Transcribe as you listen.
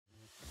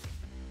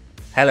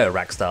Hello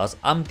RAK stars,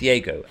 I'm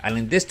Diego, and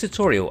in this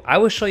tutorial I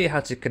will show you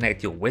how to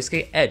connect your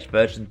WisGate Edge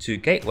version 2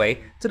 gateway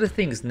to the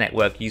Things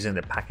network using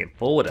the packet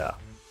forwarder.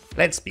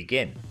 Let's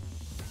begin.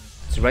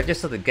 To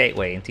register the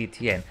gateway in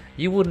TTN,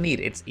 you will need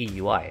its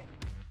EUI.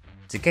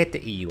 To get the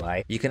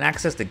EUI, you can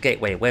access the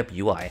gateway web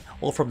UI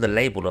or from the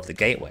label of the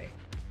gateway.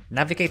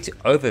 Navigate to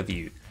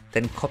Overview,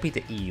 then copy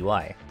the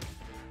EUI.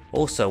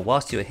 Also,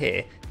 whilst you're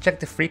here, check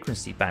the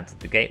frequency band of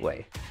the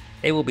gateway.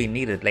 It will be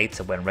needed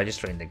later when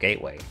registering the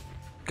gateway.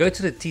 Go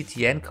to the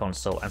TTN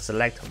console and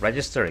select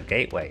Register a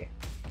Gateway.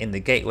 In the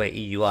Gateway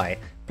EUI,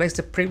 place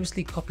the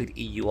previously copied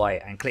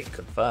EUI and click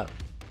Confirm.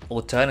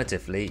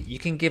 Alternatively, you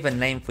can give a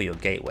name for your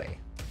gateway.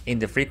 In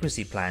the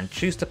frequency plan,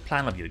 choose the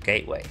plan of your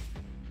gateway.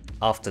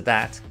 After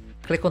that,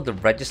 click on the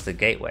Register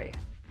Gateway.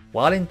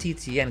 While in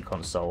TTN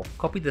console,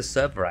 copy the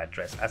server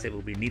address as it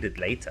will be needed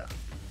later.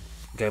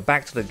 Go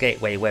back to the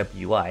Gateway Web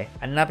UI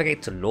and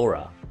navigate to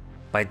LoRa.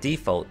 By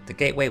default, the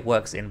gateway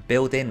works in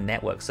built-in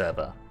network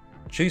server.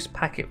 Choose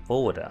Packet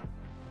Forwarder.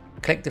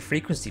 Click the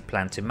frequency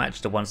plan to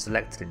match the one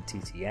selected in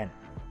TTN.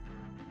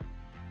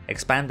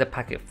 Expand the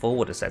Packet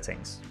Forwarder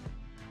settings.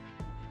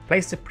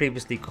 Place the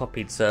previously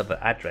copied server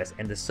address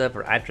in the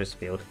server address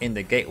field in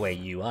the Gateway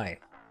UI.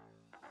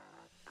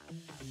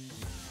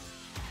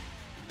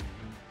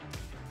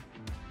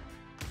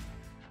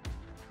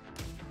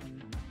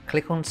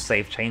 Click on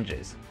Save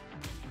Changes.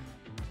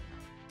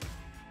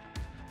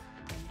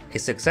 A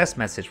success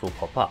message will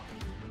pop up.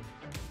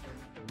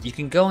 You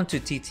can go onto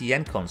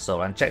TTN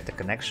console and check the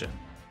connection.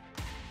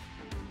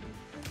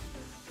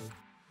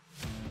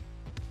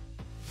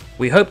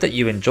 We hope that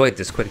you enjoyed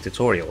this quick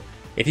tutorial.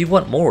 If you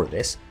want more of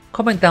this,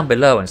 comment down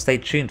below and stay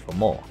tuned for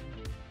more.